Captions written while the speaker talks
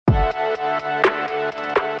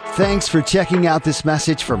Thanks for checking out this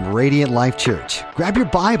message from Radiant Life Church. Grab your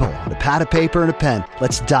Bible, a pad of paper, and a pen.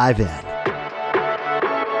 Let's dive in.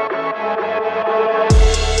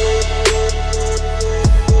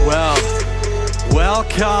 Well,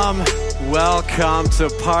 welcome to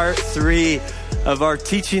part 3 of our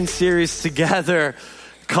teaching series together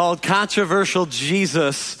called Controversial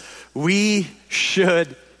Jesus, We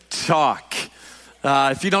Should Talk.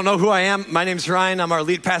 If you don't know who I am, my name's Ryan. I'm our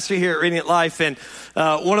lead pastor here at Radiant Life, and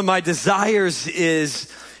one of my desires is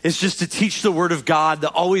just to teach the Word of God, to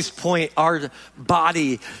always point our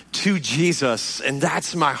body to Jesus, and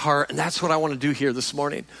that's my heart, and that's what I want to do here this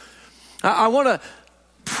morning. I want to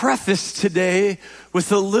preface today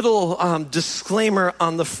with a little disclaimer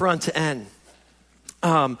on the front end.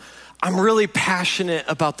 I'm really passionate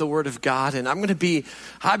about the Word of God, and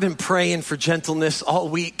I've been praying for gentleness all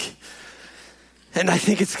week, and I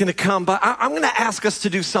think it's going to come, but I'm going to ask us to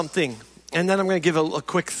do something. And then I'm going to give a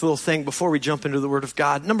quick little thing before we jump into the Word of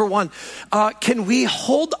God. Number one, can we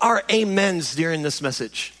hold our amens during this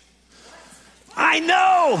message? I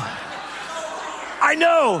know.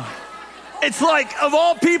 It's like, of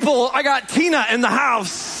all people, I got Tina in the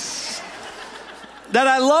house. That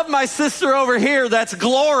I love my sister over here. That's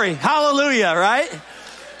glory. Hallelujah, right?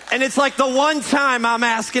 And it's like the one time I'm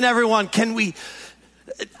asking everyone,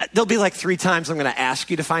 there'll be like 3 times I'm going to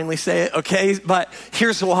ask you to finally say it, okay? But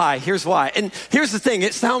here's why. And here's the thing.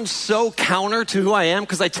 It sounds so counter to who I am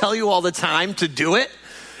because I tell you all the time to do it.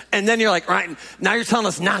 And then you're like, right, now you're telling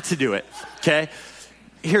us not to do it, okay?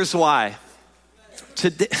 Here's why.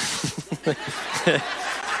 Today,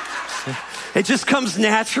 it just comes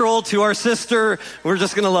natural to our sister. We're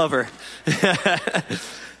just going to love her.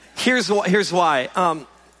 Here's why.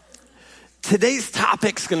 Today's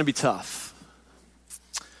topic's going to be tough.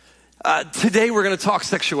 Today we're going to talk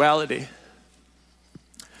sexuality.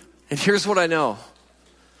 And here's what I know.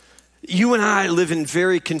 You and I live in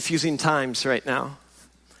very confusing times right now.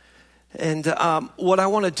 And what I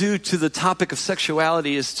want to do to the topic of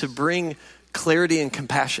sexuality is to bring clarity and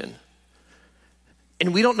compassion.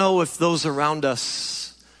 And we don't know if those around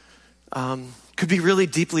us could be really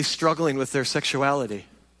deeply struggling with their sexuality.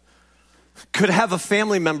 Could have a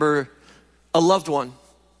family member, a loved one,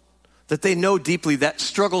 that they know deeply that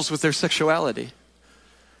struggles with their sexuality.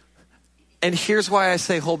 And here's why I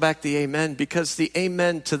say hold back the amen, because the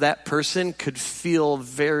amen to that person could feel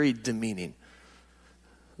very demeaning.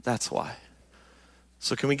 That's why.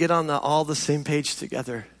 So can we get on all the same page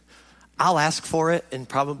together? I'll ask for it in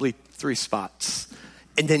probably 3 spots.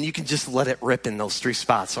 And then you can just let it rip in those 3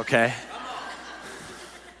 spots, okay?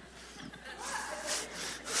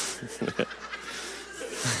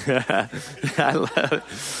 I love it.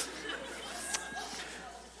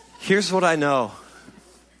 Here's what I know.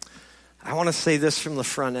 I want to say this from the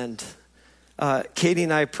front end. Katie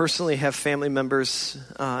and I personally have family members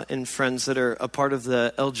and friends that are a part of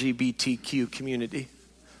the LGBTQ community.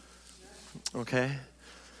 Okay?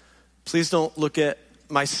 Please don't look at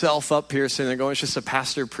myself up here saying they're going, it's just a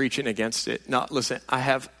pastor preaching against it. No, listen,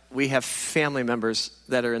 we have family members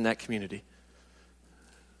that are in that community.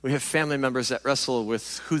 We have family members that wrestle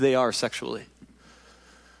with who they are sexually.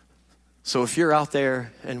 So if you're out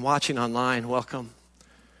there and watching online, welcome.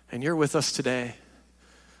 And you're with us today,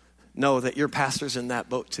 know that your pastor's in that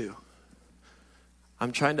boat too.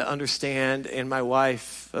 I'm trying to understand, and my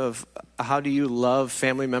wife, of how do you love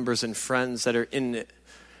family members and friends that are in it,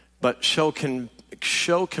 but show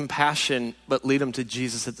compassion, but lead them to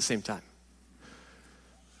Jesus at the same time.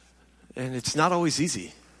 And it's not always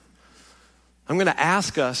easy. I'm going to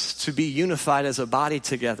ask us to be unified as a body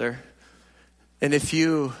together. And if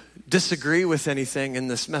you disagree with anything in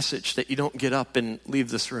this message, that you don't get up and leave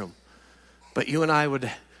this room. But you and I would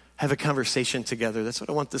have a conversation together. That's what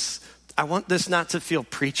I want this. I want this not to feel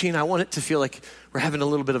preaching. I want it to feel like we're having a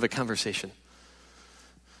little bit of a conversation.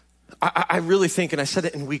 I really think, and I said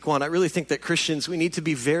it in week 1, I really think that Christians, we need to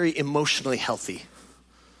be very emotionally healthy.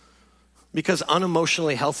 Because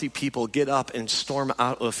unemotionally healthy people get up and storm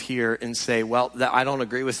out of here and say, well, I don't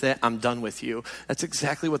agree with it, I'm done with you. That's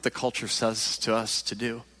exactly what the culture says to us to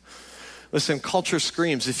do. Listen, culture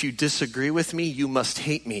screams, if you disagree with me, you must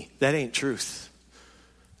hate me. That ain't truth.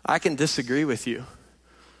 I can disagree with you.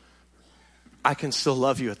 I can still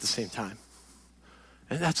love you at the same time.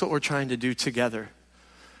 And that's what we're trying to do together.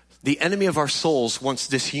 The enemy of our souls wants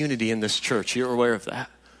disunity in this church. You're aware of that.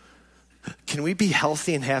 Can we be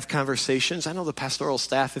healthy and have conversations? I know the pastoral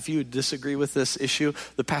staff, if you disagree with this issue,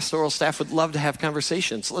 the pastoral staff would love to have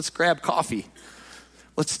conversations. Let's grab coffee.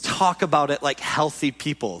 Let's talk about it like healthy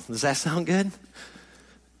people. Does that sound good?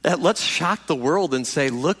 Let's shock the world and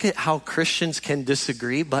say, look at how Christians can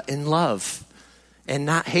disagree, but in love. and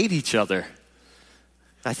not hate each other.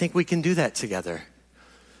 I think we can do that together.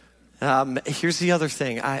 Here's the other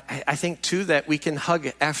thing. I think, too, that we can hug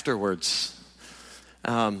afterwards.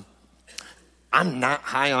 I'm not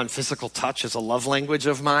high on physical touch as a love language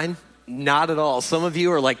of mine. Not at all. Some of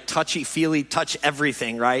you are like touchy-feely, touch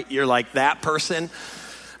everything, right? You're like that person.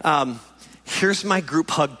 Here's my group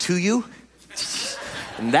hug to you.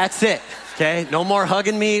 And that's it, okay? No more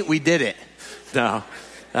hugging me. We did it. No.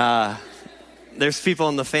 There's people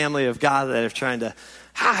in the family of God that are trying to,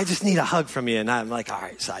 I just need a hug from you. And I'm like, all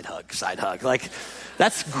right, side hug. Like,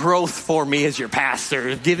 that's growth for me as your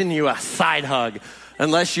pastor, giving you a side hug.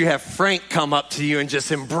 Unless you have Frank come up to you and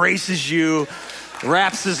just embraces you,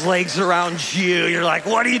 wraps his legs around you. You're like,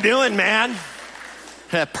 what are you doing, man?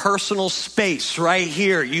 That personal space right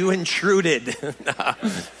here. You intruded.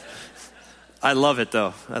 I love it,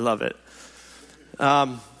 though. I love it.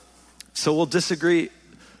 So we'll disagree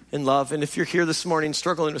in love. And if you're here this morning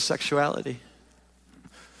struggling with sexuality,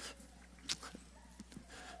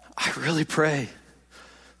 I really pray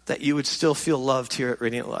that you would still feel loved here at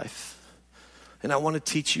Radiant Life. And I want to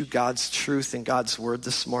teach you God's truth and God's word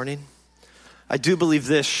this morning. I do believe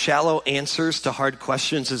this: shallow answers to hard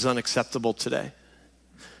questions is unacceptable today.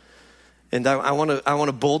 And I want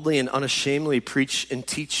to boldly and unashamedly preach and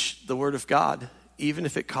teach the word of God, even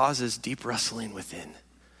if it causes deep wrestling within.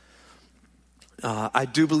 I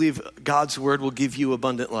do believe God's word will give you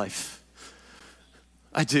abundant life.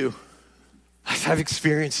 I do. I've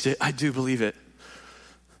experienced it. I do believe it.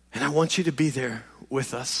 And I want you to be there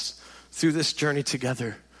with us through this journey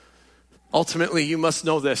together. Ultimately, you must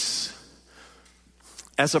know this.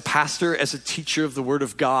 As a pastor, as a teacher of the word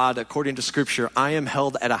of God, according to scripture, I am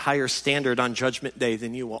held at a higher standard on Judgment Day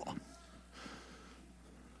than you all.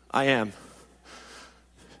 I am.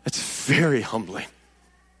 It's very humbling.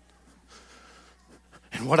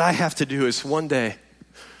 And what I have to do is one day,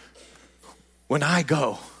 when I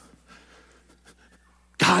go,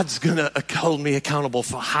 God's gonna hold me accountable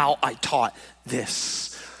for how I taught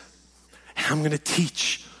this. And I'm gonna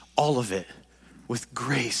teach all of it with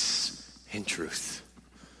grace and truth.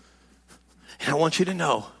 And I want you to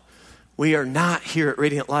know, we are not here at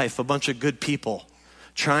Radiant Life a bunch of good people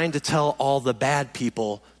trying to tell all the bad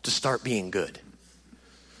people to start being good.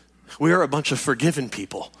 We are a bunch of forgiven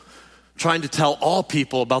people trying to tell all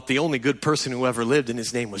people about the only good person who ever lived, and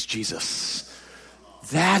his name was Jesus.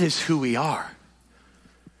 That is who we are.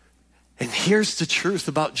 And here's the truth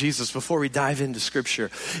about Jesus before we dive into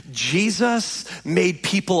scripture. Jesus made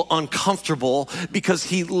people uncomfortable because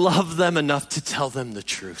he loved them enough to tell them the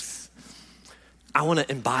truth. I want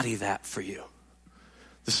to embody that for you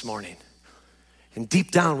this morning. And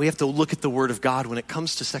deep down, we have to look at the word of God when it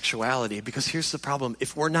comes to sexuality, because here's the problem.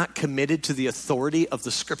 If we're not committed to the authority of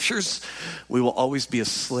the scriptures, we will always be a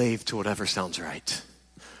slave to whatever sounds right.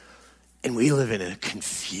 And we live in a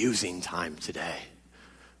confusing time today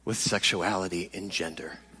with sexuality and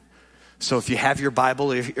gender. So if you have your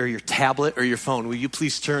Bible or your tablet or your phone, will you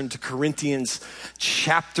please turn to Corinthians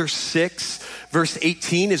chapter 6, verse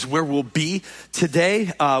 18 is where we'll be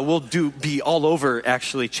today. We'll be all over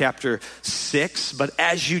actually chapter 6, but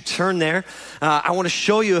as you turn there, I want to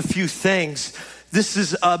show you a few things. This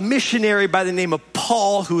is a missionary by the name of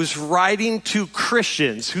Paul who is writing to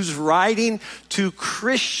Christians in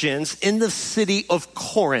the city of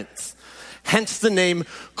Corinth. Hence the name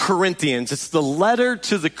Corinthians. It's the letter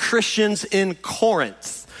to the Christians in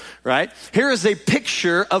Corinth, right? Here is a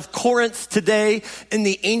picture of Corinth today in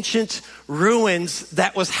the ancient ruins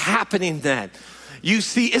that was happening then. You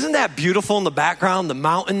see, isn't that beautiful in the background, the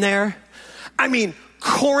mountain there? I mean,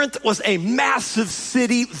 Corinth was a massive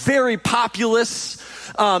city, very populous.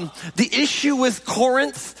 The issue with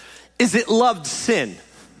Corinth is it loved sin.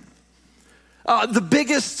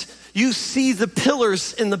 You see the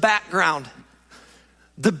pillars in the background.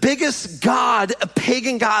 The biggest god, a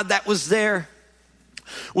pagan god that was there,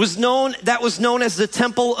 was known as the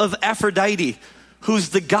temple of Aphrodite, who's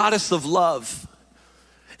the goddess of love.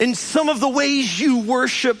 And some of the ways you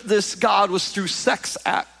worship this god was through sex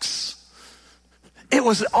acts. It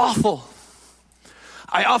was awful.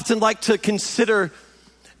 I often like to consider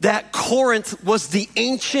that Corinth was the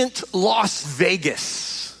ancient Las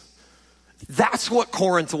Vegas. That's what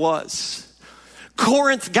Corinth was.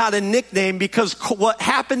 Corinth got a nickname because what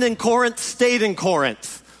happened in Corinth stayed in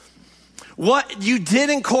Corinth. What you did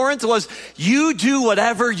in Corinth was you do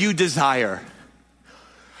whatever you desire.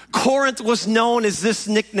 Corinth was known as this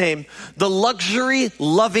nickname, the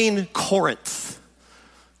luxury-loving Corinth.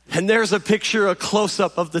 And there's a picture, a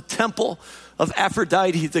close-up of the temple of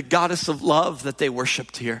Aphrodite, the goddess of love that they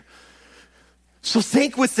worshiped here. So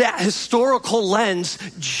think with that historical lens,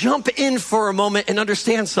 jump in for a moment and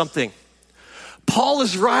understand something. Paul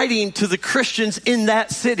is writing to the Christians in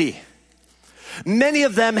that city. Many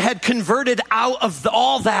of them had converted out of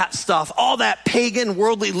all that stuff, all that pagan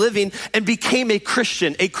worldly living, and became a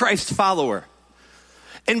Christian, a Christ follower.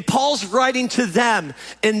 And Paul's writing to them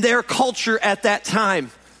in their culture at that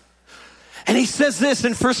time. And he says this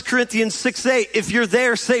in 1 Corinthians 6:8. If you're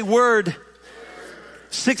there, say word.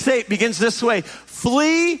 6:8 begins this way.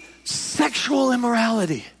 Flee sexual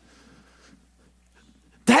immorality.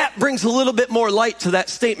 That brings a little bit more light to that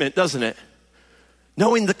statement, doesn't it?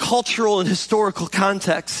 Knowing the cultural and historical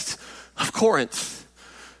context of Corinth.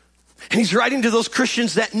 And he's writing to those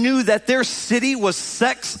Christians that knew that their city was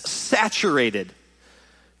sex saturated.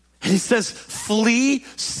 And he says, flee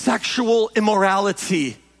sexual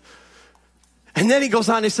immorality. And then he goes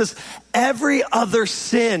on, he says, every other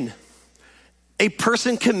sin a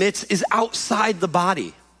person commits is outside the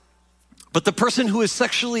body. But the person who is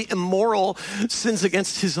sexually immoral sins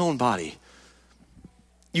against his own body.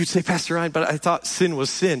 You'd say, Pastor Ryan, but I thought sin was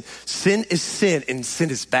sin. Sin is sin, and sin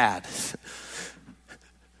is bad.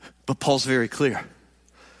 But Paul's very clear.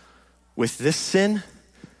 With this sin,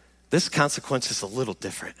 this consequence is a little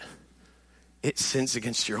different. It sins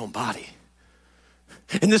against your own body.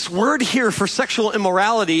 And this word here for sexual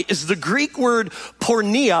immorality is the Greek word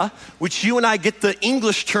porneia, which you and I get the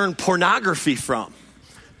English term pornography from.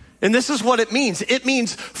 And this is what it means. It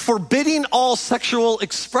means forbidding all sexual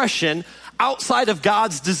expression outside of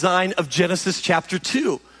God's design of Genesis chapter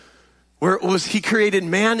 2, where it was he created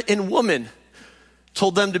man and woman,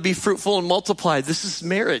 told them to be fruitful and multiply. This is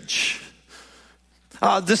marriage.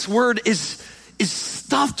 This word is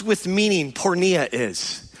stuffed with meaning, porneia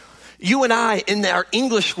is. You and I, in our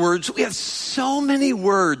English words, we have so many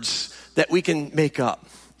words that we can make up.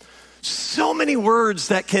 So many words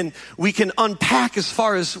that we can unpack as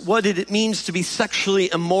far as what it means to be sexually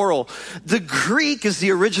immoral. The Greek is the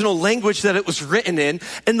original language that it was written in,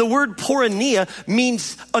 and the word porneia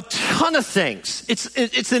means a ton of things.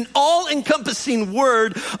 It's an all-encompassing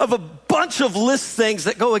word of a bunch of list things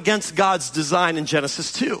that go against God's design in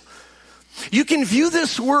Genesis 2. You can view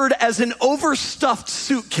this word as an overstuffed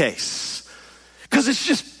suitcase because it's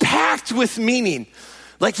just packed with meaning.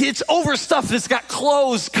 Like it's overstuffed, it's got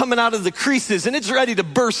clothes coming out of the creases and it's ready to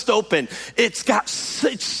burst open. It's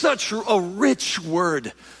such a rich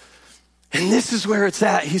word. And this is where it's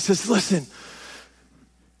at. He says, listen,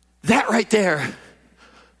 that right there,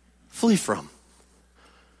 flee from.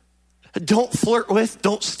 Don't flirt with,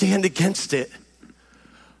 don't stand against it.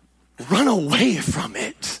 Run away from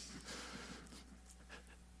it.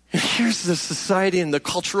 And here's the society and the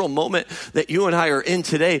cultural moment that you and I are in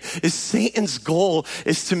today is Satan's goal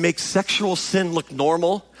is to make sexual sin look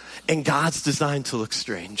normal and God's design to look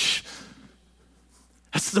strange.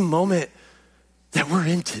 That's the moment that we're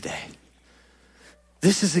in today.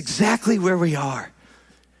 This is exactly where we are.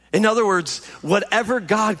 In other words, whatever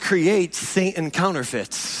God creates, Satan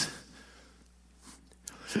counterfeits.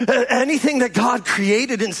 Anything that God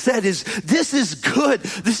created and said is, this is good.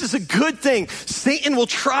 This is a good thing. Satan will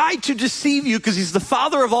try to deceive you because he's the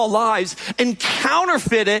father of all lies and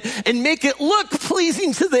counterfeit it and make it look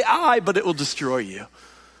pleasing to the eye, but it will destroy you.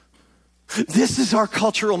 This is our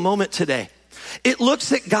cultural moment today. It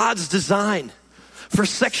looks at God's design for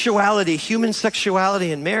sexuality, human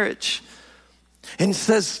sexuality and marriage, and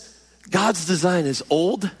says God's design is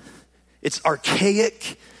old, it's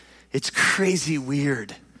archaic, it's crazy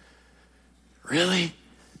weird. Really?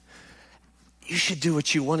 You should do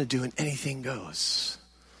what you want to do and anything goes.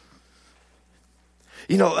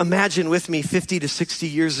 You know, imagine with me 50 to 60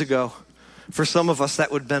 years ago. For some of us,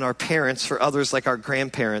 that would have been our parents. For others, like our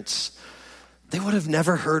grandparents, they would have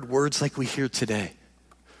never heard words like we hear today.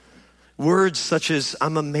 Words such as,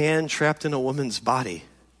 I'm a man trapped in a woman's body.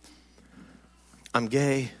 I'm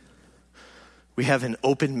gay. We have an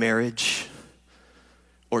open marriage.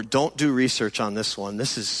 Or don't do research on this one.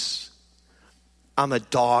 I'm a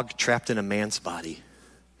dog trapped in a man's body.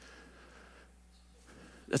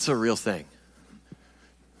 That's a real thing.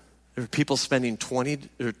 There are people spending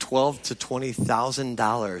 $12,000 to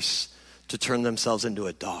 $20,000 to turn themselves into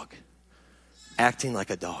a dog, acting like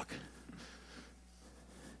a dog.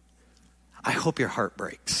 I hope your heart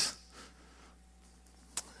breaks.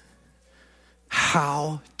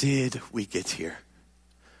 How did we get here?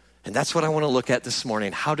 And that's what I want to look at this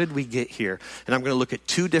morning. How did we get here? And I'm going to look at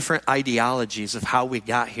two different ideologies of how we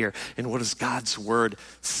got here and what does God's word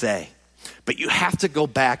say. But you have to go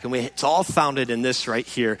back, and it's all founded in this right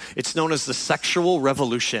here. It's known as the sexual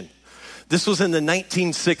revolution. This was in the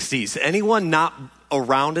 1960s. Anyone not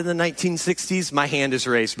around in the 1960s? My hand is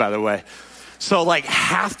raised, by the way. So like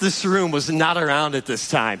half this room was not around at this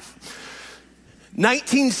time.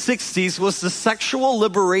 1960s was the sexual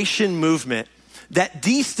liberation movement that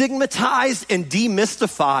destigmatized and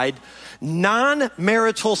demystified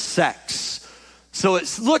non-marital sex. So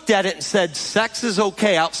it's looked at it and said, sex is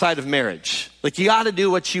okay outside of marriage. Like you gotta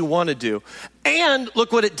do what you wanna do. And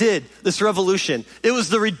look what it did, this revolution. It was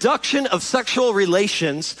the reduction of sexual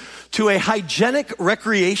relations to a hygienic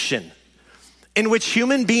recreation in which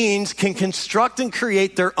human beings can construct and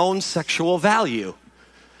create their own sexual value.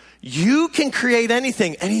 You can create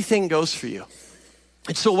anything. Anything goes for you.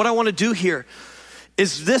 And so what I want to do here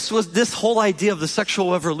is this whole idea of the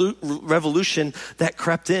sexual revolution that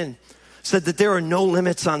crept in said that there are no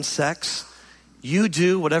limits on sex. You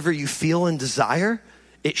do whatever you feel and desire.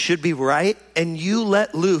 It should be right. And you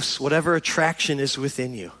let loose whatever attraction is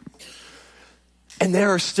within you. And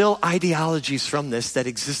there are still ideologies from this that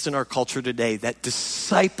exist in our culture today that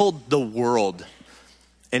discipled the world.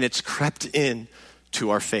 And it's crept in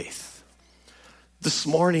to our faith. This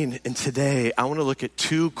morning and today, I want to look at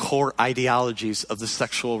two core ideologies of the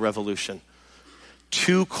sexual revolution.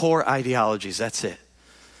 Two core ideologies, that's it.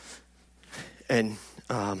 And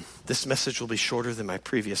this message will be shorter than my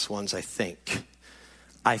previous ones, I think.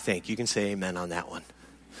 You can say amen on that one.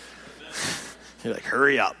 You're like,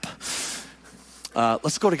 hurry up.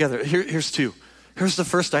 Let's go together. Here's two. Here's the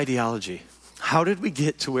first ideology. How did we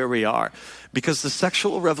get to where we are? Because the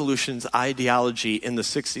sexual revolution's ideology in the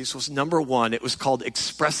 60s was number one, it was called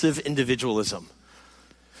expressive individualism.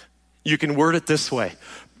 You can word it this way.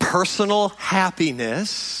 Personal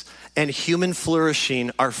happiness and human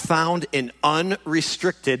flourishing are found in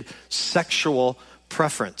unrestricted sexual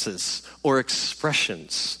preferences or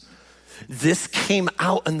expressions. This came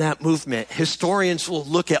out in that movement. Historians will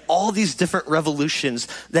look at all these different revolutions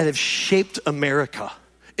that have shaped America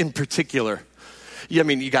in particular. I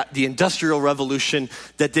mean, you got the Industrial Revolution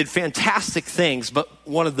that did fantastic things, but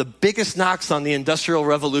one of the biggest knocks on the Industrial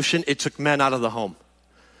Revolution, it took men out of the home.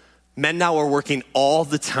 Men now are working all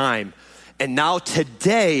the time. And now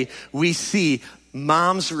today we see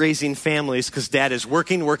moms raising families because dad is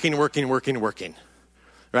working.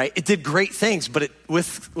 Right? It did great things, but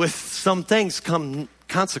with some things come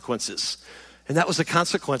consequences. And that was a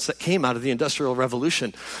consequence that came out of the Industrial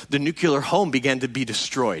Revolution. The nuclear home began to be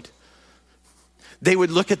destroyed. They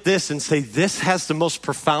would look at this and say, this has the most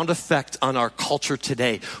profound effect on our culture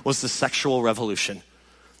today, was the sexual revolution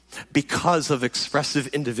because of expressive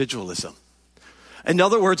individualism. In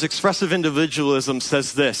other words, expressive individualism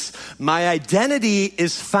says this: my identity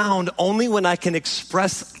is found only when I can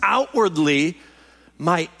express outwardly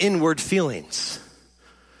my inward feelings.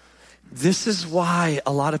 This is why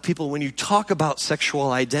a lot of people, when you talk about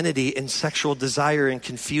sexual identity and sexual desire and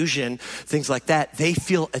confusion, things like that, they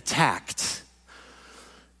feel attacked.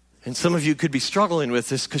 And some of you could be struggling with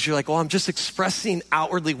this because you're like, well, I'm just expressing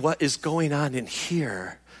outwardly what is going on in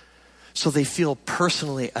here. So they feel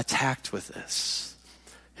personally attacked with this.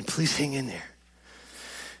 And please hang in there.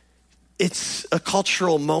 It's a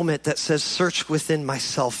cultural moment that says, search within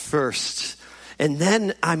myself first. And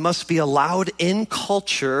then I must be allowed in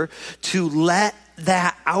culture to let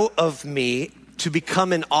that out of me to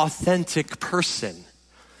become an authentic person.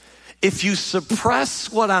 If you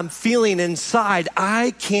suppress what I'm feeling inside,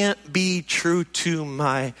 I can't be true to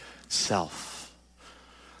myself.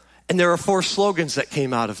 And there are 4 slogans that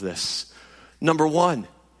came out of this. Number 1,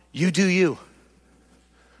 you do you.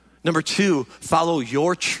 Number 2, follow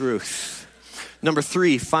your truth. Number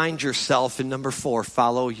 3, find yourself. And number 4,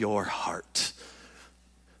 follow your heart.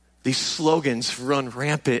 These slogans run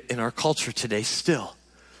rampant in our culture today still.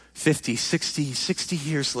 50, 60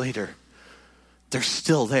 years later, they're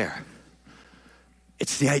still there.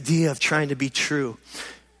 It's the idea of trying to be true.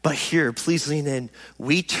 But here, please lean in.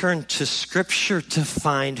 We turn to Scripture to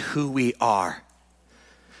find who we are.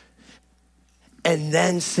 And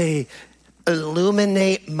then say,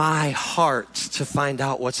 illuminate my heart to find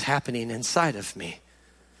out what's happening inside of me.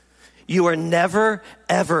 You are never,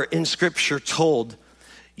 ever in Scripture told,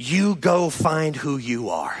 you go find who you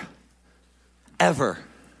are. Ever.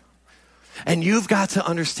 And you've got to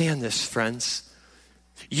understand this, friends.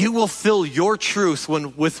 You will fill your truth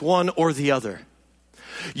with one or the other.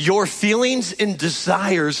 Your feelings and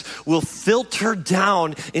desires will filter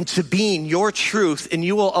down into being your truth, and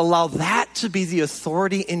you will allow that to be the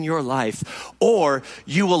authority in your life, or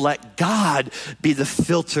you will let God be the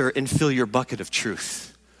filter and fill your bucket of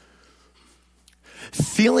truth.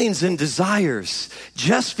 Feelings and desires,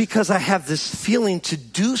 just because I have this feeling to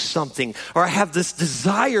do something, or I have this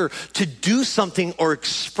desire to do something or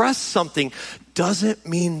express something, doesn't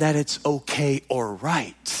mean that it's okay or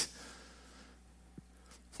right.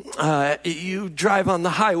 you drive on the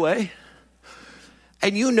highway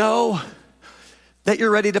and you know that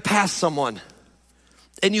you're ready to pass someone.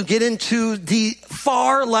 And you get into the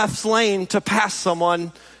far left lane to pass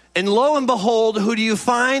someone. And lo and behold, who do you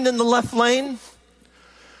find in the left lane?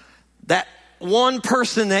 That one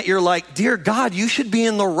person that you're like, dear God, you should be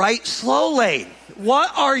in the right slow lane.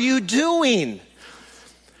 What are you doing?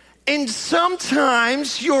 And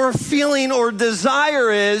sometimes your feeling or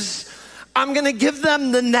desire is, I'm going to give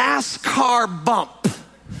them the NASCAR bump.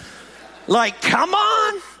 Like, come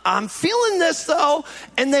on, I'm feeling this though.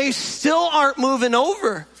 And they still aren't moving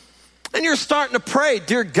over. And you're starting to pray,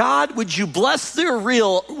 dear God, would you bless their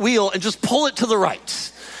wheel and just pull it to the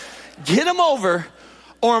right? Get them over,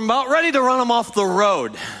 or I'm about ready to run them off the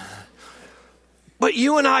road. But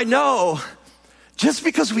you and I know, just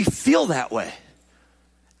because we feel that way,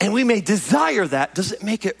 and we may desire that, does it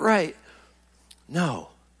make it right? No.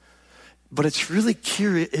 But it's really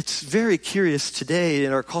curious, it's very curious today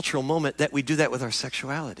in our cultural moment that we do that with our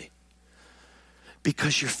sexuality.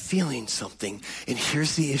 Because you're feeling something, and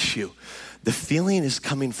here's the issue. The feeling is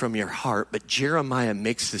coming from your heart, but Jeremiah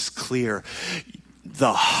makes this clear.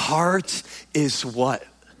 The heart is what?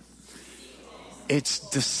 It's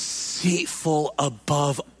deceitful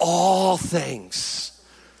above all things.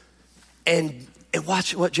 And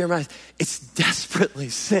watch what Jeremiah, it's desperately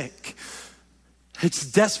sick. It's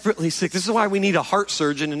desperately sick. This is why we need a heart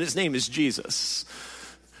surgeon, and his name is Jesus.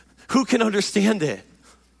 Who can understand it?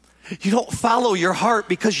 You don't follow your heart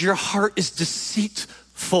because your heart is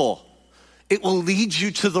deceitful. It will lead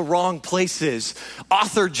you to the wrong places.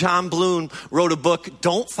 Author John Bloom wrote a book,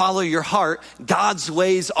 Don't Follow Your Heart. God's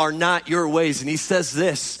ways are not your ways. And he says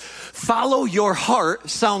this, follow your heart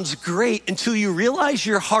sounds great until you realize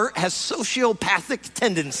your heart has sociopathic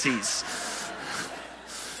tendencies.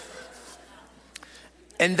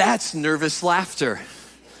 And that's nervous laughter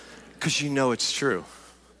because you know it's true.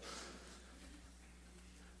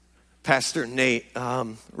 Pastor Nate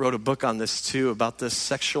wrote a book on this too, about the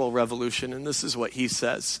sexual revolution, and this is what he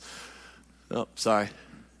says. Oh, sorry.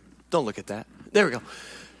 Don't look at that. There we go.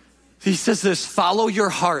 He says this, follow your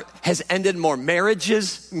heart has ended more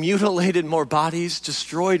marriages, mutilated more bodies,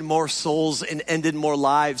 destroyed more souls, and ended more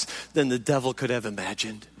lives than the devil could have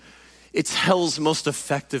imagined. It's hell's most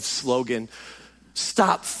effective slogan.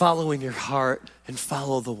 Stop following your heart and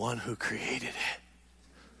follow the one who created it.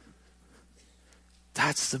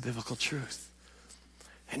 That's the biblical truth.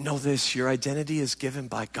 And know this, your identity is given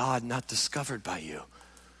by God, not discovered by you.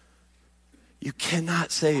 You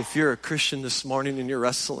cannot say, if you're a Christian this morning and you're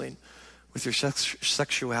wrestling with your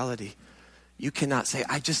sexuality, you cannot say,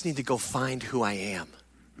 I just need to go find who I am.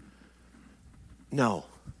 No.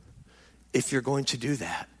 If you're going to do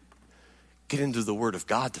that, get into the Word of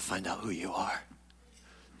God to find out who you are.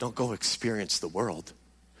 Don't go experience the world.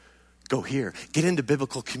 Go here. Get into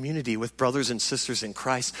biblical community with brothers and sisters in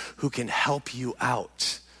Christ who can help you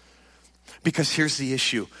out. Because here's the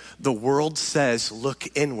issue. The world says look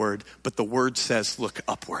inward, but the Word says look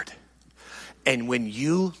upward. And when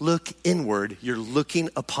you look inward, you're looking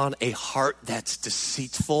upon a heart that's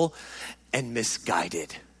deceitful and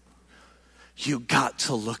misguided. You got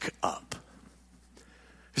to look up.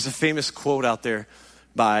 There's a famous quote out there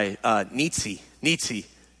by Nietzsche.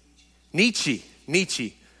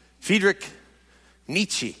 Friedrich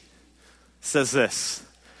Nietzsche says this,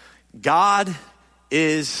 God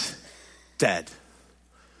is dead.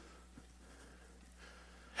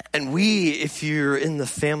 And we, if you're in the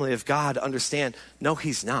family of God, understand, no,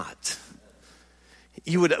 he's not.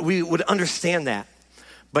 We would understand that.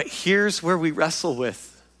 But here's where we wrestle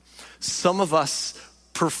with. Some of us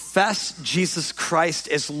profess Jesus Christ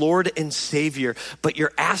as Lord and Savior, but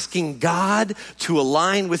you're asking God to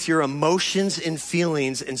align with your emotions and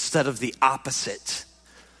feelings instead of the opposite.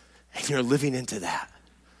 And you're living into that.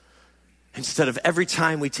 Instead of every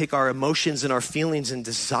time we take our emotions and our feelings and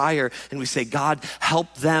desire and we say, God,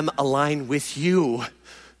 help them align with you.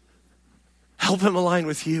 Help them align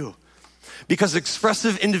with you. Because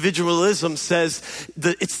expressive individualism says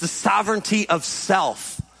it's the sovereignty of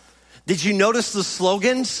self. Did you notice the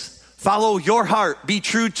slogans? Follow your heart, be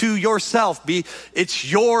true to yourself, it's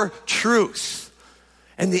your truth.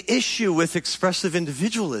 And the issue with expressive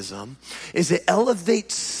individualism is it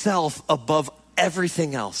elevates self above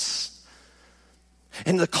everything else.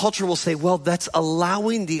 And the culture will say, well, that's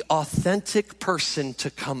allowing the authentic person to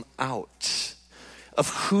come out of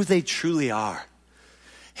who they truly are.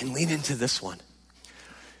 And lean into this one.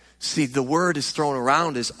 See, the word is thrown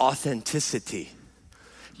around as authenticity.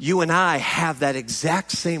 You and I have that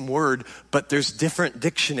exact same word, but there's different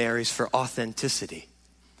dictionaries for authenticity.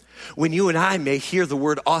 When you and I may hear the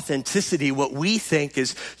word authenticity, what we think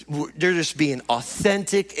is they're just being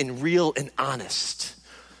authentic and real and honest.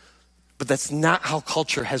 But that's not how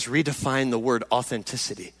culture has redefined the word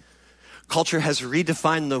authenticity. Culture has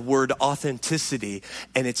redefined the word authenticity,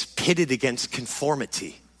 and it's pitted against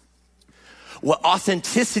conformity. What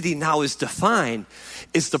authenticity now is defined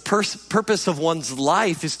is the purpose of one's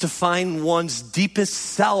life is to find one's deepest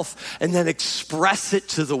self and then express it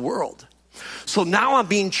to the world. So now I'm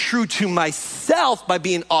being true to myself by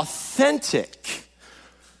being authentic,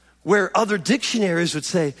 where other dictionaries would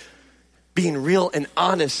say being real and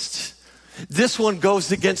honest. This one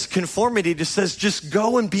goes against conformity. It says just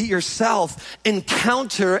go and be yourself and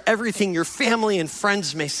counter everything your family and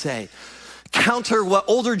friends may say. Counter what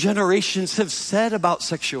older generations have said about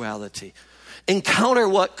sexuality. Encounter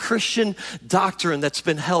what Christian doctrine that's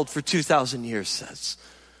been held for 2,000 years says.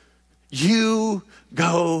 You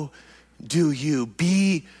go do you.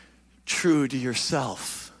 Be true to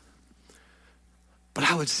yourself. But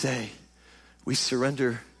I would say we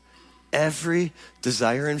surrender every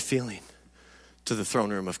desire and feeling to the throne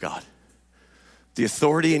room of God. The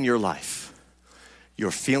authority in your life,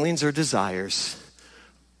 your feelings or desires,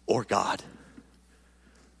 or God.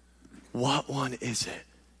 What one is it?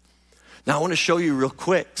 Now I want to show you real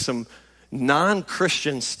quick some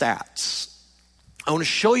non-Christian stats. I want to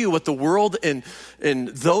show you what the world and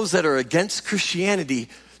those that are against Christianity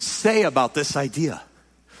say about this idea.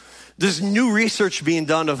 There's new research being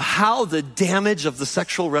done of how the damage of the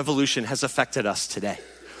sexual revolution has affected us today.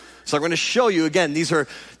 So I'm going to show you, again, these are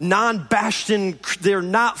they're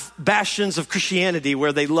not bastions of Christianity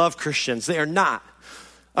where they love Christians. They are not.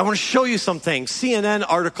 I want to show you something. CNN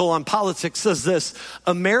article on politics says this: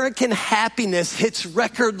 American happiness hits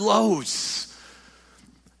record lows.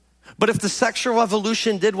 But if the sexual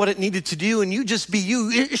revolution did what it needed to do and you just be you,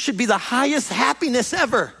 it should be the highest happiness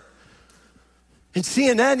ever. In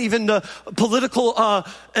CNN, even the political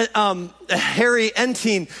Harry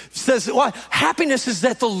Enteen says, well, happiness is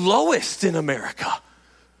at the lowest in America.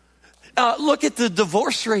 Look at the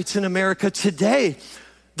divorce rates in America today.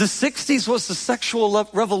 The 60s was the sexual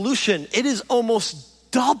revolution. It is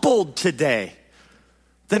almost doubled today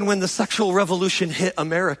than when the sexual revolution hit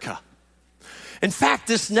America. In fact,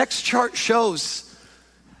 this next chart shows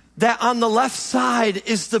that on the left side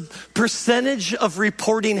is the percentage of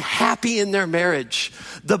reporting happy in their marriage.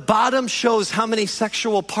 The bottom shows how many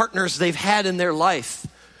sexual partners they've had in their life.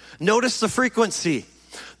 Notice the frequency.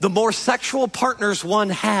 The more sexual partners one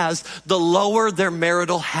has, the lower their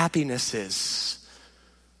marital happiness is.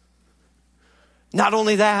 Not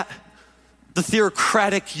only that, the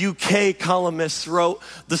theocratic UK columnist wrote,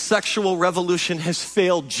 the sexual revolution has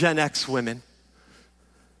failed Gen X women.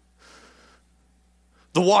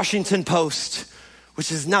 The Washington Post,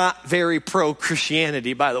 which is not very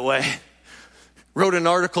pro-Christianity, by the way, wrote an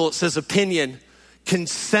article. It says, opinion,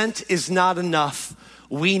 consent is not enough.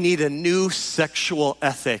 We need a new sexual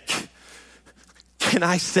ethic. Can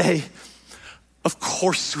I say, of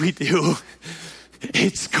course we do.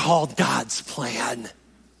 It's called God's plan.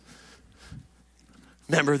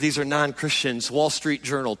 Remember, these are non-Christians. Wall Street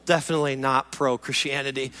Journal, definitely not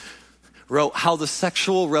pro-Christianity, wrote how the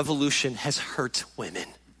sexual revolution has hurt women.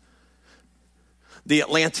 The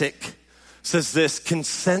Atlantic says this: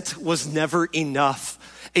 consent was never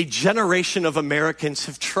enough. A generation of Americans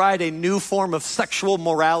have tried a new form of sexual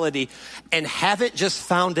morality and haven't just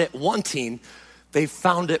found it wanting, they've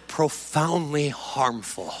found it profoundly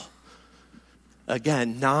harmful.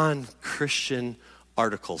 Again, non-Christian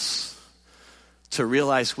articles. To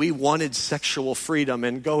realize we wanted sexual freedom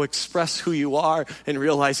and go express who you are, and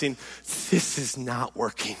realizing this is not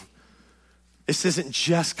working. This isn't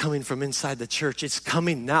just coming from inside the church. It's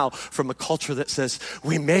coming now from a culture that says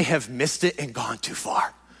we may have missed it and gone too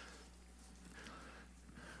far.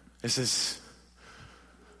 This is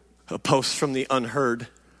a post from the Unheard.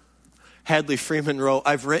 Hadley Freeman wrote,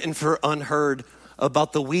 I've written for Unheard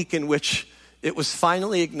about the week in which it was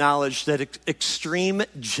finally acknowledged that extreme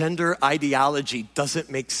gender ideology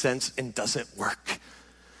doesn't make sense and doesn't work.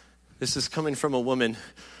 This is coming from a woman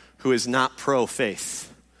who is not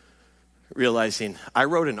pro-faith, realizing I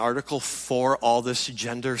wrote an article for all this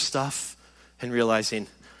gender stuff and realizing,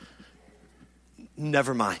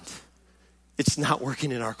 never mind. It's not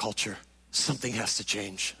working in our culture. Something has to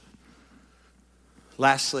change.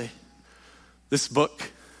 Lastly, this book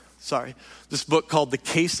called The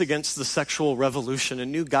Case Against the Sexual Revolution, a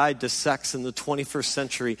new guide to sex in the 21st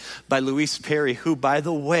century by Louise Perry, who, by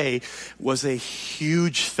the way, was a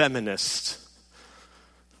huge feminist,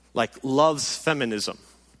 loves feminism.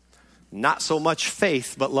 Not so much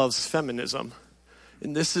faith, but loves feminism.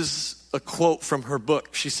 And this is a quote from her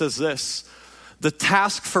book. She says this: "The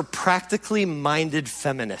task for practically minded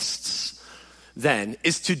feminists then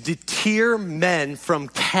is to deter men from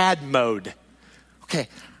CAD mode." Okay,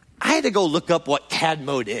 I had to go look up what CAD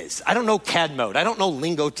mode is. I don't know CAD mode. I don't know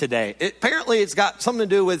lingo today. Apparently it's got something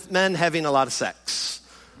to do with men having a lot of sex.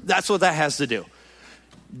 That's what that has to do.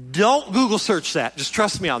 Don't Google search that. Just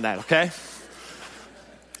trust me on that, okay?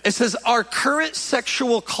 It says our current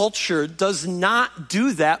sexual culture does not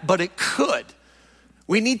do that, but it could.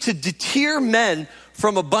 We need to deter men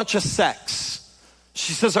from a bunch of sex.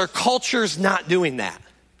 She says our culture's not doing that,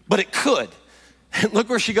 but it could. And look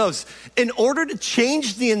where she goes. In order to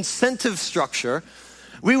change the incentive structure,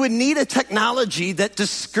 we would need a technology that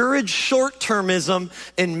discouraged short-termism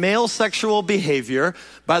in male sexual behavior.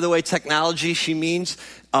 By the way, technology, she means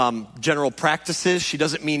general practices. She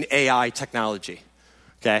doesn't mean AI technology,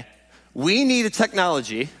 okay? We need a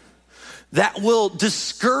technology that will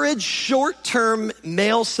discourage short-term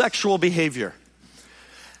male sexual behavior.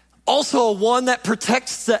 Also, one that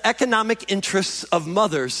protects the economic interests of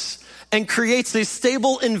mothers and creates a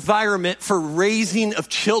stable environment for raising of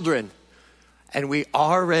children. And we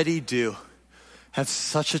already do have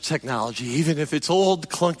such a technology, even if it's old,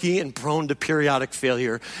 clunky, and prone to periodic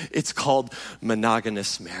failure. It's called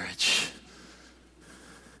monogamous marriage.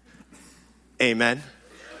 Amen?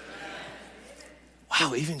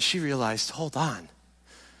 Wow, even she realized, hold on.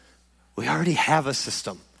 We already have a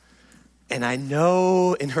system. And I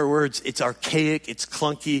know, in her words, it's archaic, it's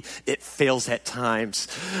clunky, it fails at times,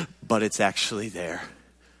 but it's actually there.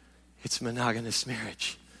 It's monogamous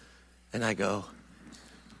marriage. And I go,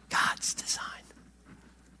 God's design.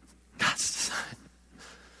 God's design.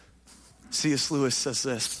 C.S. Lewis says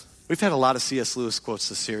this. We've had a lot of C.S. Lewis quotes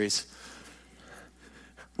this series.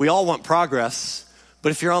 We all want progress,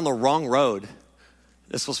 but if you're on the wrong road,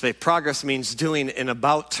 this will say progress means doing an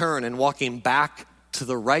about turn and walking back to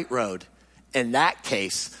the right road. In that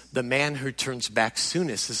case, the man who turns back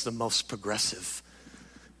soonest is the most progressive.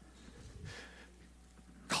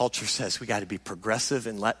 Culture says we got to be progressive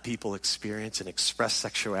and let people experience and express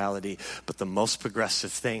sexuality, but the most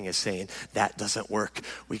progressive thing is saying that doesn't work.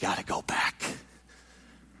 We got to go back.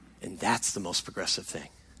 And that's the most progressive thing.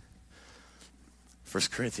 1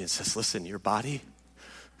 Corinthians says, listen, your body,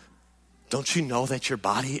 don't you know that your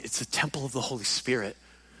body, it's a temple of the Holy Spirit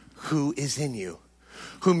who is in you,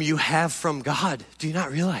 whom you have from God. Do you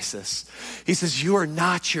not realize this? He says, you are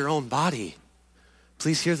not your own body.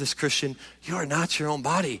 Please hear this, Christian. You are not your own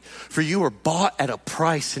body, for you were bought at a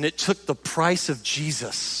price, and it took the price of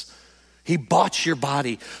Jesus. He bought your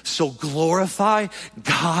body. So glorify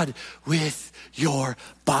God with your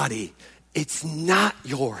body. It's not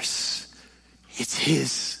yours. It's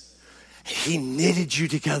His. He knitted you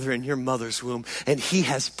together in your mother's womb, and He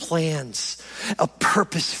has plans, a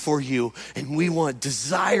purpose for you. And we want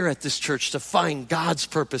desire at this church to find God's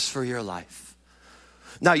purpose for your life.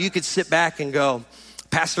 Now, you could sit back and go,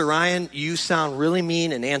 Pastor Ryan, you sound really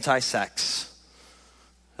mean and anti-sex.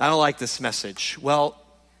 I don't like this message. Well,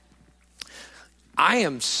 I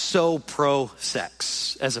am so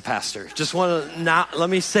pro-sex as a pastor. Just want to let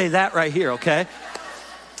me say that right here, okay?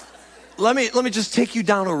 Let me just take you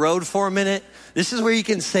down a road for a minute. This is where you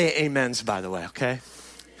can say amens, by the way, okay?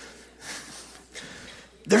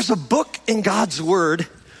 There's a book in God's Word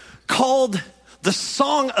called the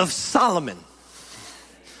Song of Solomon.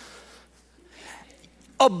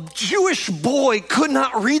 A Jewish boy could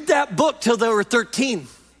not read that book till they were 13.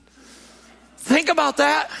 Think about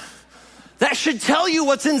that. That should tell you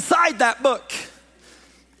what's inside that book.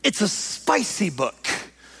 It's a spicy book.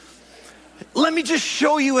 Let me just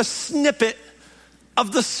show you a snippet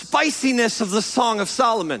of the spiciness of the Song of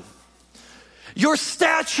Solomon. Your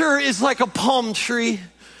stature is like a palm tree.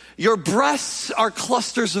 Your breasts are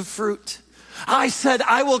clusters of fruit. I said,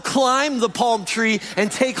 I will climb the palm tree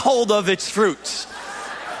and take hold of its fruits.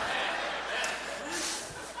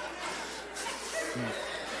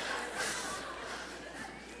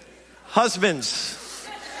 Husbands,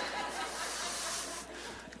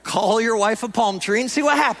 call your wife a palm tree and see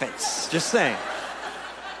what happens. Just saying.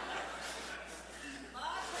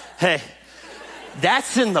 Hey,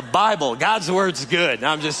 that's in the Bible. God's word's good.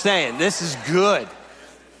 I'm just saying, this is good.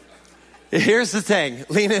 Here's the thing.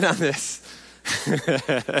 Lean in on this.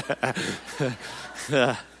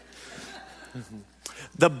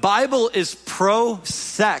 The Bible is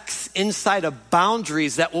pro-sex inside of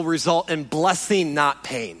boundaries that will result in blessing, not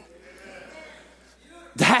pain.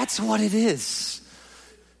 That's what it is.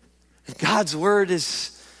 And God's word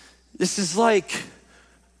this is like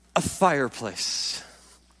a fireplace.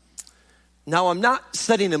 Now, I'm not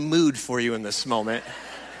setting a mood for you in this moment.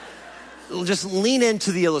 just lean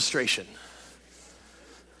into the illustration.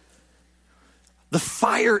 The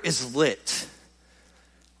fire is lit.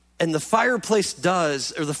 And the fireplace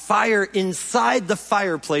does, or the fire inside the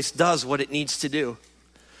fireplace does what it needs to do.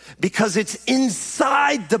 Because it's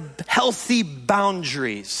inside the healthy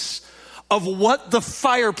boundaries of what the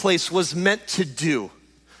fireplace was meant to do.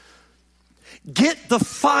 Get the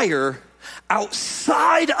fire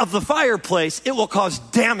outside of the fireplace, it will cause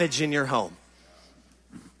damage in your home.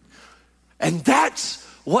 And that's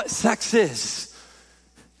what sex is.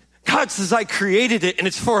 God says, I created it, and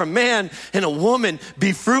it's for a man and a woman.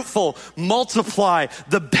 Be fruitful, multiply.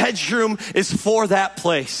 The bedroom is for that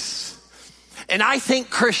place. And I think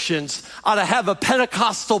Christians ought to have a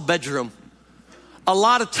Pentecostal bedroom. A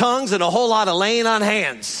lot of tongues and a whole lot of laying on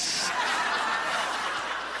hands.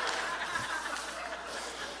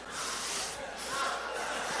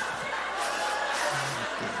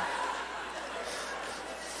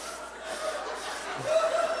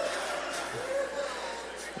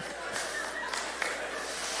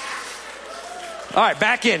 All right,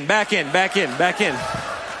 back in.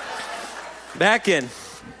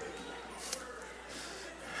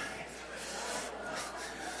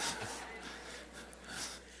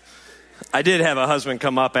 I did have a husband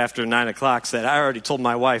come up after 9 o'clock, said, I already told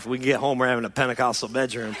my wife, we can get home, we're having a Pentecostal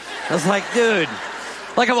bedroom. I was like, dude,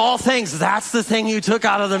 like of all things, that's the thing you took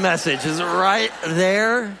out of the message, is it right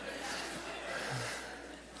there?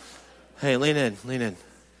 Hey, lean in.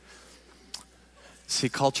 See,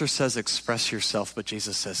 culture says express yourself, but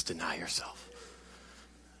Jesus says deny yourself.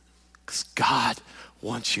 Because God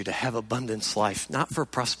wants you to have abundance life, not for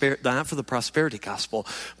the prosperity gospel,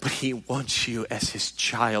 but he wants you as his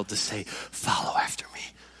child to say, follow after me.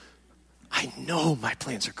 I know my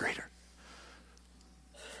plans are greater.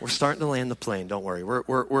 We're starting to land the plane, don't worry.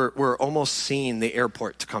 We're almost seeing the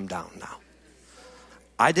airport to come down now.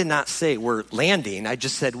 I did not say we're landing, I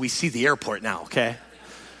just said we see the airport now, okay?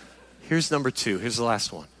 Here's number 2. Here's the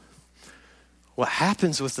last one. What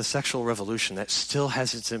happens with the sexual revolution that still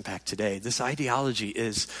has its impact today, this ideology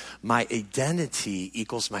is my identity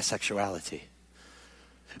equals my sexuality.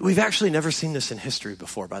 We've actually never seen this in history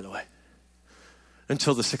before, by the way,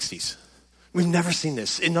 until the 60s. We've never seen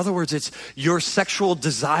this. In other words, it's your sexual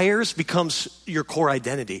desires becomes your core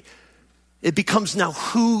identity. It becomes now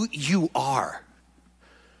who you are.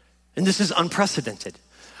 And this is unprecedented.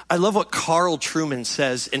 I love what Carl Trueman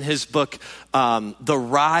says in his book, The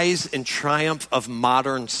Rise and Triumph of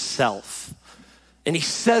Modern Self. And he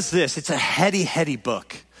says this, it's a heady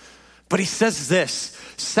book, but he says this,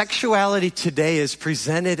 sexuality today is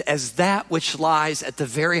presented as that which lies at the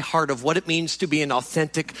very heart of what it means to be an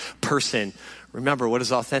authentic person. Remember, what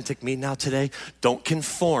does authentic mean now today? Don't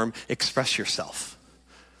conform, express yourself.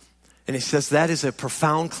 And he says that is a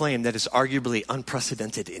profound claim that is arguably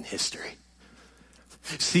unprecedented in history.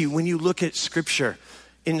 See, when you look at Scripture,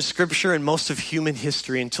 in Scripture and most of human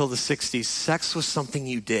history until the 60s, sex was something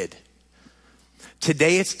you did.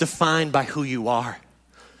 Today it's defined by who you are.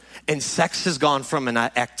 And sex has gone from an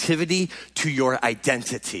activity to your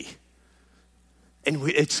identity. And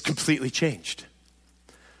it's completely changed.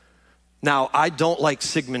 Now, I don't like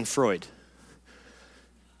Sigmund Freud.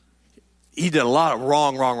 He did a lot of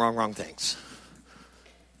wrong things.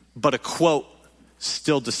 But a quote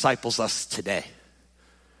still disciples us today.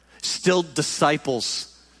 Still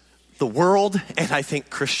disciples the world, and I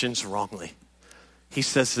think Christians wrongly. He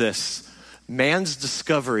says this, man's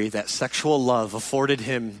discovery that sexual love afforded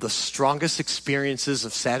him the strongest experiences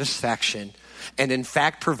of satisfaction and in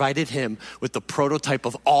fact provided him with the prototype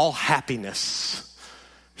of all happiness.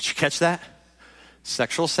 Did you catch that?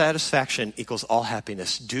 Sexual satisfaction equals all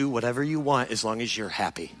happiness. Do whatever you want as long as you're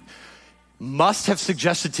happy. Must have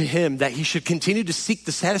suggested to him that he should continue to seek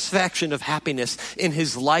the satisfaction of happiness in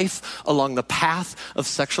his life along the path of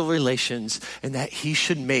sexual relations, and that he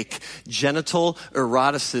should make genital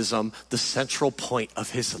eroticism the central point of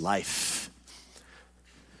his life.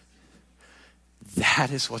 That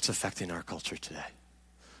is what's affecting our culture today.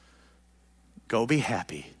 Go be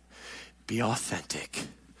happy, be authentic,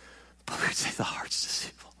 but we'd say the heart's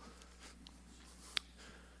deceitful.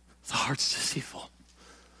 The heart's deceitful.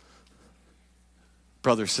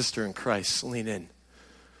 Brother, sister in Christ, lean in.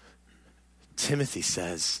 Timothy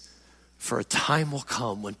says, for a time will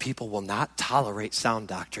come when people will not tolerate sound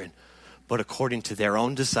doctrine, but according to their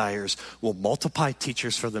own desires will multiply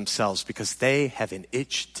teachers for themselves because they have an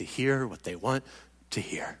itch to hear what they want to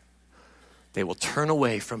hear. They will turn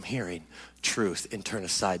away from hearing truth and turn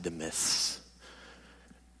aside to myths.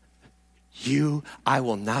 I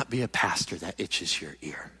will not be a pastor that itches your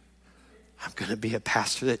ear. I'm going to be a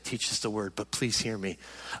pastor that teaches the word, but please hear me.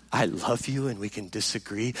 I love you and we can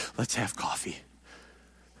disagree. Let's have coffee.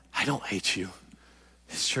 I don't hate you.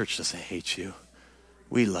 This church doesn't hate you.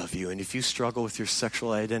 We love you. And if you struggle with your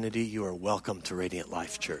sexual identity, you are welcome to Radiant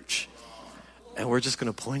Life Church. And we're just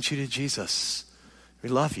going to point you to Jesus. We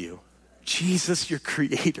love you. Jesus, your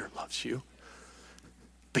creator, loves you.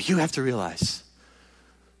 But you have to realize,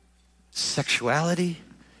 sexuality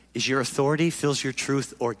is your authority, fills your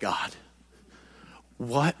truth, or God.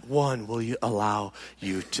 What one will you allow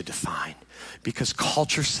you to define? Because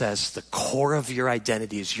culture says the core of your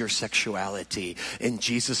identity is your sexuality. And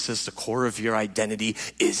Jesus says the core of your identity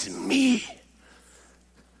is me.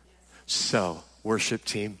 So, worship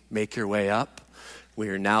team, make your way up. We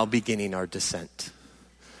are now beginning our descent.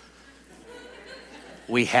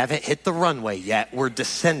 We haven't hit the runway yet. We're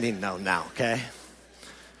descending now, okay?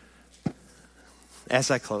 As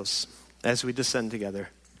I close, as we descend together,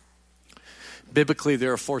 biblically,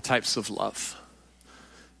 there are 4 types of love.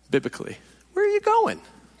 Biblically. Where are you going?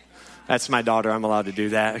 That's my daughter. I'm allowed to do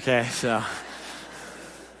that, okay? So,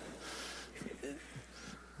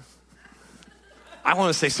 I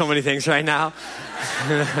want to say so many things right now.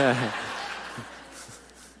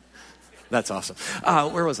 That's awesome.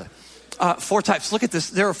 Where was I? 4 types. Look at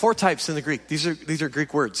this. There are 4 types in the Greek. These are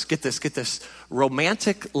Greek words. Get this.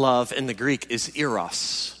 Romantic love in the Greek is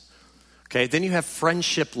eros. Okay, then you have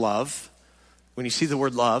friendship love. When you see the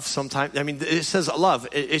word love, sometimes, it says love.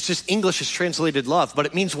 It's just English is translated love, but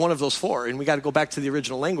it means one of those 4. And we got to go back to the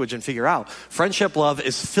original language and figure out. Friendship love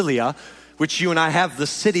is philia, which you and I have the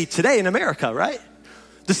city today in America, right?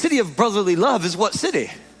 The city of brotherly love is what city?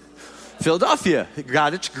 Philadelphia. It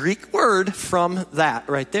got its Greek word from that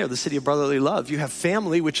right there, the city of brotherly love. You have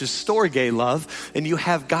family, which is storge love, and you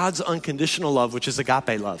have God's unconditional love, which is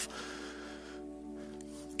agape love.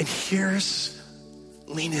 And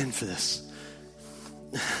lean in for this.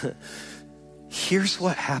 Here's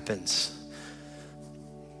what happens.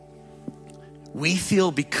 We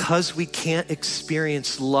feel because we can't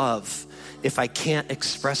experience love if I can't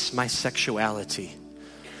express my sexuality.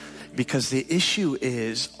 Because the issue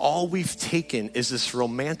is all we've taken is this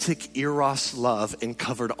romantic eros love and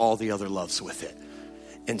covered all the other loves with it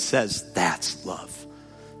and says that's love.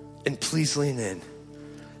 And please lean in.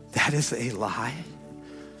 That is a lie.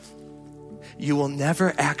 You will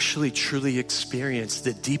never actually truly experience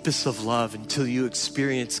the deepest of love until you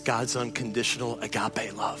experience God's unconditional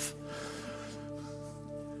agape love.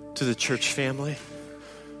 To the church family,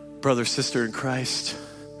 brother, sister in Christ,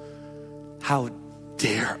 how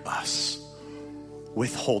dare us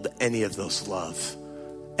withhold any of those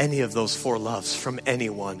 4 loves from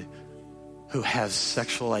anyone who has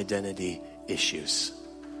sexual identity issues.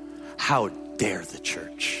 How dare the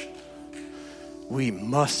church? We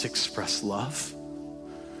must express love,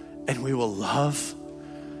 and we will love,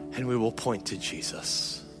 and we will point to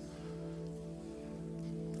Jesus.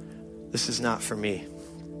 This is not for me.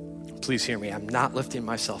 Please hear me. I'm not lifting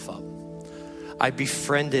myself up. I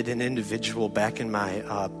befriended an individual back in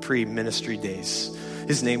my pre-ministry days.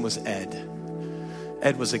 His name was Ed.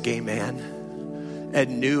 Ed was a gay man. Ed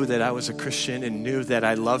knew that I was a Christian and knew that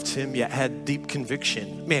I loved him, yet had deep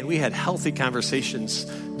conviction. Man, we had healthy conversations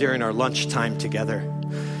during our lunchtime together.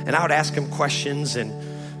 And I would ask him questions, and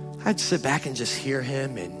I'd sit back and just hear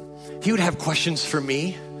him, and he would have questions for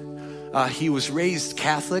me. He was raised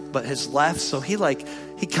Catholic, but has left, so he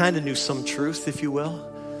kind of knew some truth, if you will.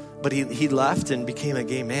 But he left and became a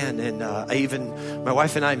gay man. And my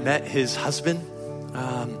wife and I met his husband,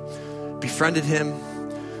 befriended him,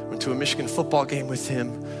 went to a Michigan football game with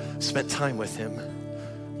him, spent time with him.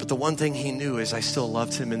 But the one thing he knew is I still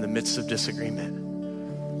loved him in the midst of disagreement.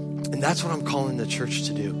 And that's what I'm calling the church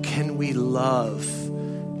to do. Can we love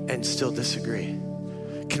and still disagree?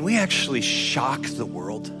 Can we actually shock the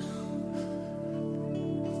world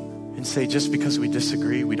and say just because we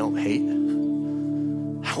disagree, we don't hate?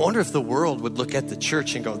 I wonder if the world would look at the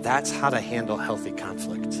church and go, that's how to handle healthy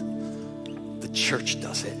conflict. The church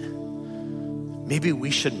does it. Maybe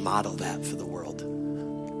we should model that for the world.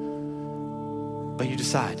 But you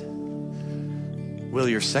decide. Will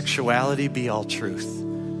your sexuality be all truth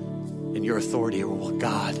and your authority, or will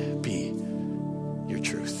God be your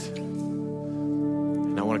truth?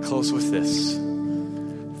 And I want to close with this.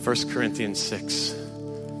 1 Corinthians 6.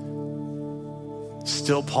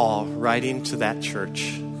 Still Paul writing to that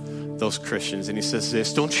church, those Christians, and he says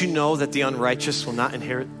this: don't you know that the unrighteous will not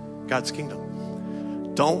inherit God's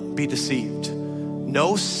kingdom? Don't be deceived.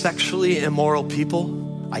 No sexually immoral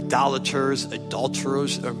people, idolaters,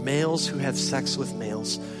 adulterers, or males who have sex with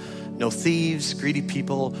males. No thieves, greedy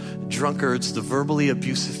people, drunkards, the verbally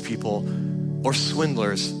abusive people, or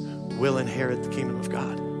swindlers will inherit the kingdom of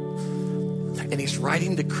God. And he's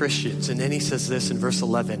writing to Christians, and then he says this in verse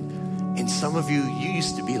 11, and some of you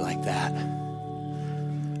used to be like that.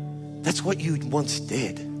 That's what you once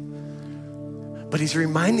did. But he's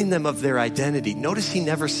reminding them of their identity. Notice he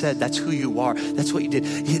never said, that's who you are. That's what you did.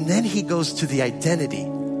 And then he goes to the identity.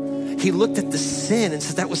 He looked at the sin and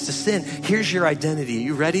said, that was the sin. Here's your identity. Are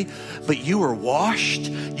you ready? But you were washed,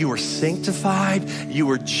 you were sanctified, you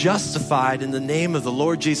were justified in the name of the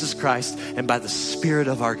Lord Jesus Christ and by the Spirit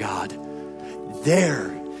of our God.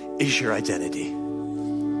 There is your identity.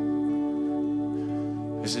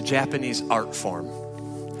 There's a Japanese art form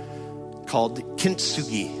called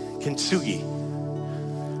kintsugi.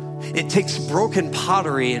 It takes broken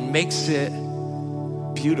pottery and makes it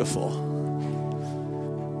beautiful.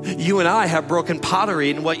 You and I have broken pottery,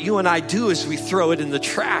 and what you and I do is we throw it in the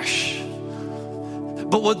trash.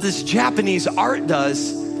 But what this Japanese art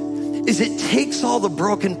does is it takes all the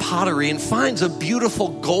broken pottery and finds a beautiful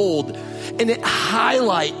gold, and it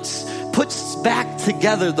highlights, puts back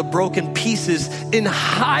together the broken pieces and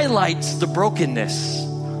highlights the brokenness.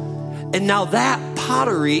 And now that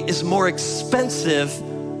pottery is more expensive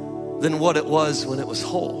than what it was when it was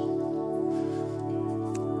whole.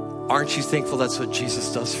 Aren't you thankful that's what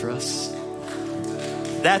Jesus does for us?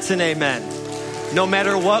 That's an amen. No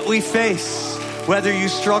matter what we face, whether you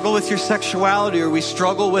struggle with your sexuality or we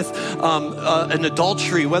struggle with an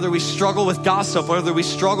adultery, whether we struggle with gossip, whether we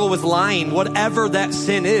struggle with lying, whatever that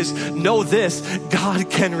sin is, know this, God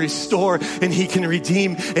can restore and he can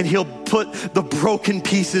redeem, and he'll put the broken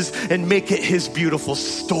pieces and make it his beautiful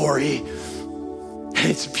story.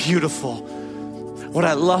 It's beautiful. What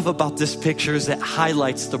I love about this picture is it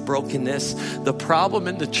highlights the brokenness. The problem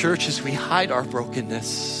in the church is we hide our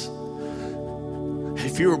brokenness.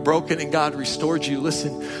 If you were broken and God restored you,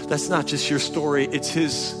 listen, that's not just your story. It's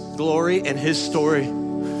his glory and his story.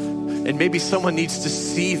 And maybe someone needs to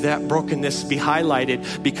see that brokenness be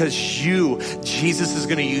highlighted, because Jesus is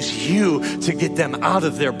going to use you to get them out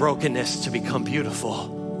of their brokenness to become beautiful.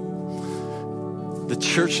 The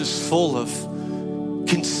church is full of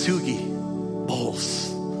kintsugi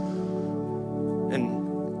bowls. And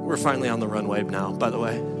we're finally on the runway now, by the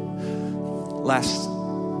way. Last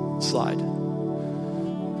slide.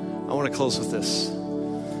 I want to close with this.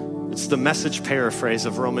 It's the Message paraphrase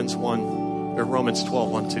of Romans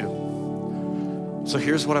 12:1-2. So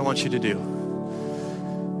here's what I want you to do.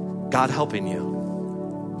 God helping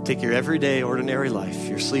you. Take your everyday, ordinary life.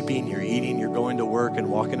 You're sleeping, you're eating, you're going to work and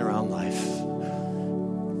walking around life.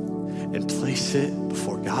 And place it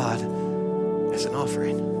before God as an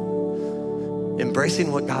offering.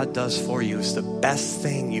 Embracing what God does for you is the best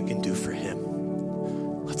thing you can do for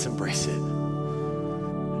him. Let's embrace it.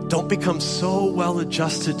 Don't become so well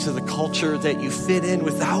adjusted to the culture that you fit in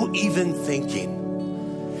without even thinking.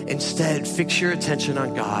 Instead, fix your attention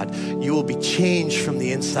on God. You will be changed from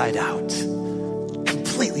the inside out,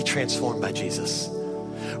 completely transformed by Jesus.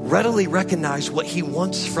 Readily recognize what he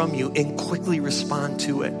wants from you and quickly respond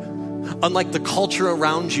to it. Unlike the culture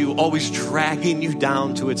around you always dragging you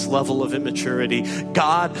down to its level of immaturity,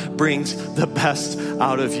 God brings the best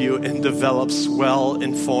out of you and develops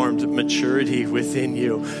well-informed maturity within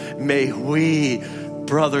you. May we,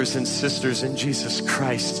 brothers and sisters in Jesus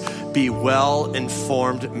Christ, be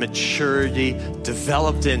well-informed maturity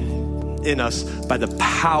developed in us by the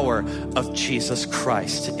power of Jesus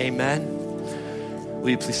Christ. Amen. Will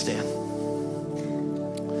you please stand?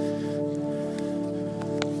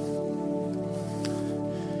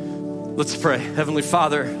 Let's pray. Heavenly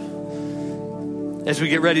Father, as we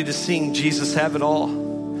get ready to sing Jesus Have It All,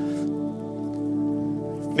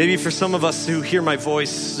 maybe for some of us who hear my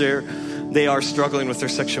voice, they are struggling with their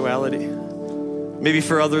sexuality. Maybe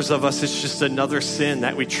for others of us, it's just another sin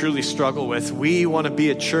that we truly struggle with. We want to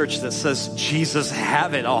be a church that says, Jesus,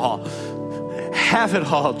 have it all. Have it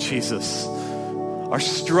all, Jesus. Our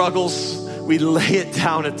struggles, we lay it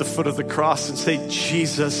down at the foot of the cross and say,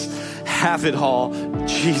 Jesus, have it all.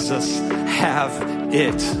 Jesus, have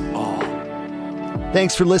it all.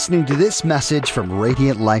 Thanks for listening to this message from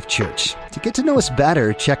Radiant Life Church. To get to know us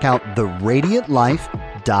better, check out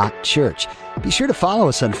theradiantlife.church. Be sure to follow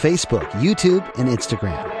us on Facebook, YouTube, and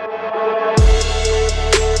Instagram.